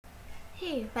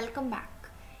Hey, welcome back.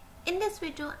 In this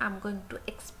video, I'm going to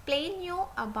explain you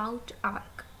about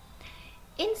arc.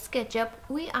 In Sketchup,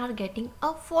 we are getting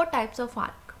four types of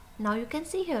arc. Now you can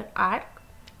see here arc,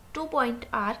 2-point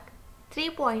arc,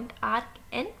 3-point arc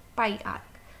and pi arc.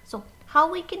 So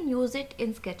how we can use it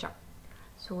in Sketchup?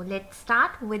 So let's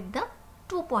start with the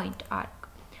 2-point arc.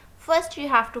 First you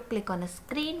have to click on a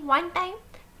screen one time,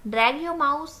 drag your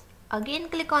mouse, again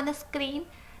click on a screen,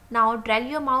 now drag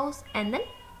your mouse and then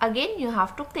again you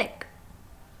have to click.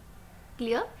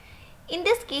 Clear? In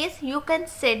this case you can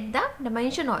set the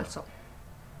dimension also.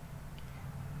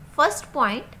 First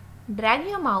point, drag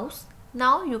your mouse,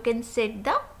 now you can set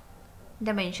the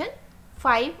dimension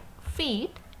 5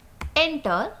 feet,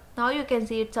 enter. Now you can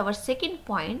see it's our second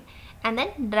point and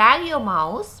then drag your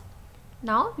mouse.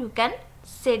 Now you can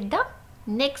set the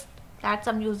next, that's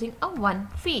I'm using a 1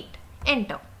 feet,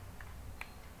 enter.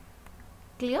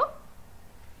 Clear?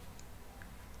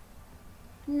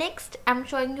 Next I'm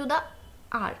showing you the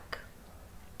arc.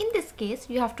 In this case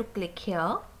you have to click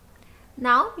here.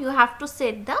 Now you have to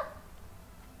set the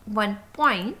 1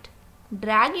 point,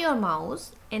 drag your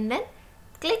mouse and then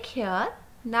click here.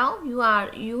 Now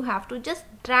you have to just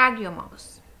drag your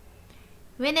mouse.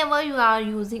 Whenever you are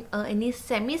using any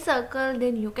semicircle,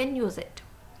 then you can use it,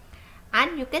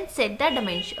 and you can set the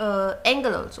dimension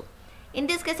angle also. In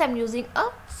this case I'm using a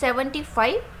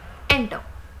 75, enter.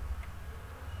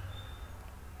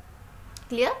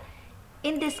 Clear?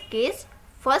 In this case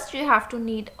first you have to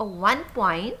need a 1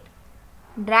 point,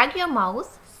 drag your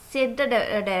mouse, set the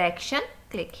direction,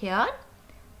 click here.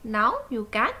 Now you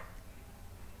can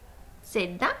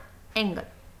set the angle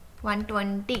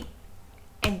 120,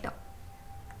 enter.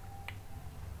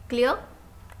 Clear?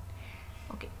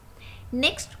 Okay.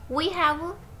 Next we have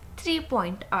a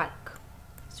 3-point arc.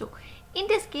 So in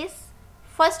this case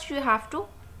first you have to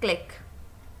click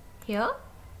here.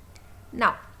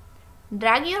 Now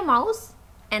drag your mouse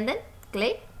and then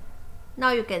click.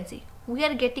 Now you can see we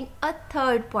are getting a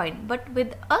 3rd point but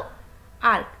with a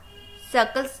arc.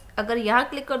 Circles अगर यहाँ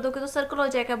click कर दोगे तो circle हो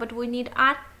जाएगा, but we need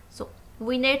arc, so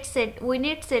we need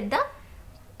set the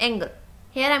angle.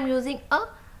 Here I am using a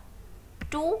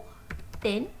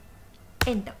 210,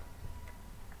 enter.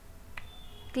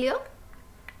 Clear?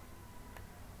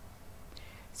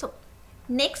 So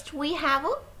next we have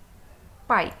a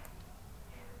pi.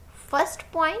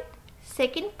 First point,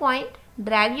 second point,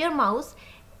 drag your mouse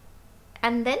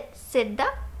and then set the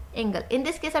angle. In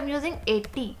this case I am using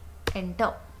 80,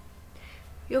 enter.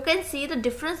 You can see the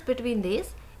difference between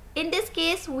these. In this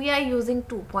case we are using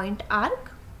 2-point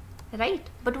arc, right?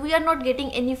 But we are not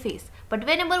getting any face. But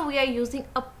whenever we are using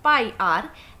a pi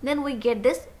arc, then we get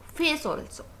this face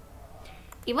also.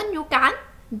 Even you can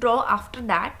draw after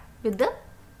that with the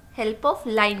help of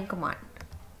line command.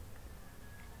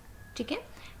 Okay?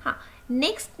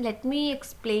 Next let me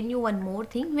explain you one more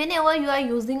thing. Whenever you are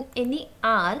using any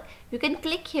arc, you can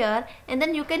click here and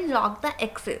then you can lock the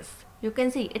axis. You can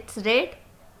see it's red,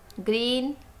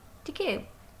 green, okay,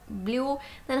 blue.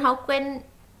 Then how can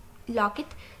lock it?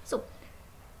 So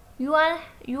you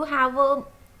have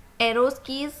arrows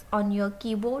keys on your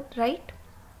keyboard, right?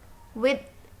 With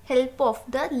help of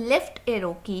the left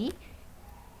arrow key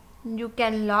you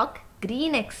can lock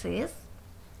green axis.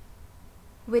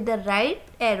 With the right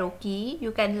arrow key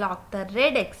you can lock the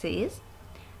red axis.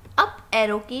 Up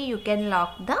arrow key you can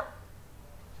lock the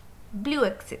blue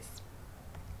axis.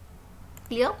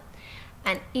 Clear?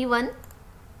 And even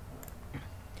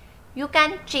you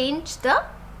can change the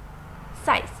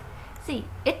size. See,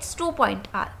 it's 2-point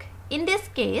arc. In this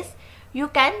case you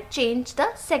can change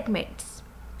the segments.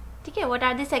 Okay, what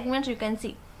are the segments? You can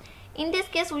see in this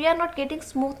case we are not getting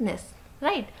smoothness,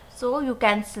 right? So you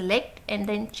can select and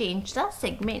then change the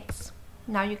segments.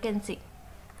 Now you can see.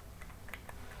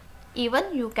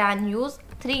 Even you can use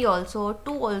 3 also,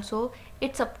 2 also,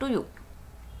 it's up to you.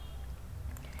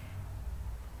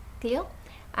 Clear?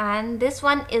 And this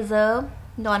one is a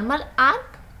normal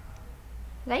arc,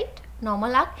 right?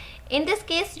 Normal arc. In this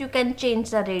case you can change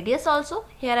the radius also.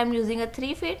 Here I am using a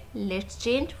 3 feet. Let's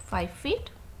change 5 feet.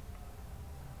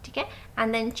 Okay?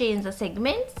 And then change the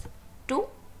segments to.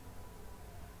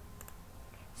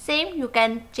 Same you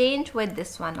can change with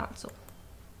this one also.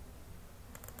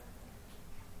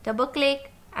 Double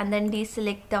click and then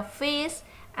deselect the face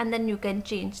and then you can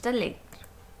change the length,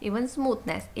 even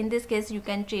smoothness. In this case you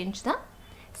can change the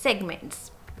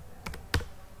segments.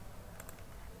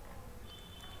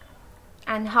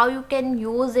 And how you can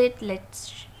use it,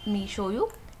 let me show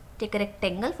you. Take a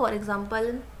rectangle, for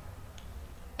example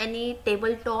any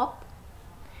tabletop,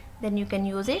 then you can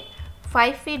use it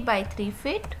 5 feet by 3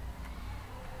 feet.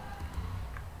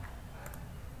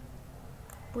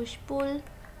 push pull.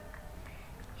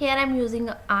 Here I'm using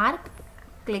an arc.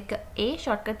 Click A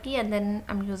shortcut key and then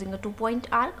I'm using a 2-point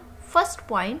arc. First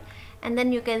point, and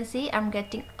then you can see I'm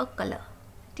getting a color.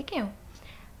 Okay.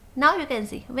 Now you can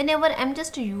see whenever I'm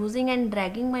just using and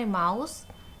dragging my mouse,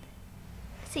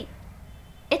 see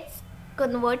it's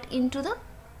convert into the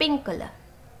pink color.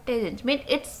 Tangent means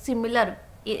it's similar.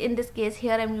 In this case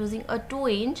here I'm using a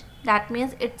 2-inch, that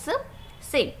means it's a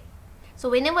same. So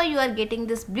whenever you are getting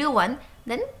this blue one,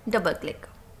 then double click.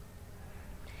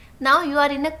 Now you are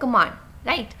in a command,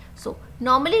 right? So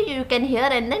normally you can hear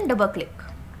and then double click,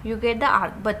 you get the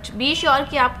arc, but be sure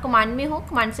कि आप command में हो,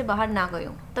 command से बाहर ना गए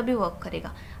हो, तभी work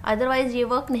करेगा, otherwise ये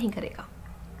work नहीं करेगा.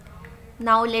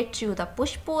 Now let's use the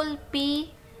push pull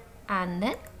P and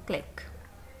then click,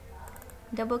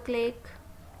 double click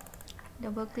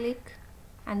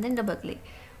and then double click.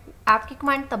 आपकी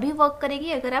कमांड तभी वर्क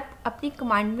करेगी अगर आप अपनी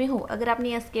कमांड में हो. अगर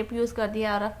आपने एस्केप यूज कर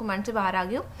दिया और आप कमांड से बाहर आ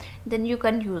गए हो, then you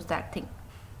can use that thing.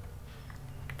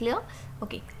 Clear?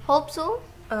 Okay, hope so.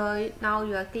 Now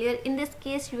you are clear. In this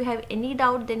case you have any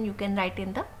doubt, then you can write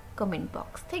in the comment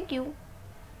box. Thank you.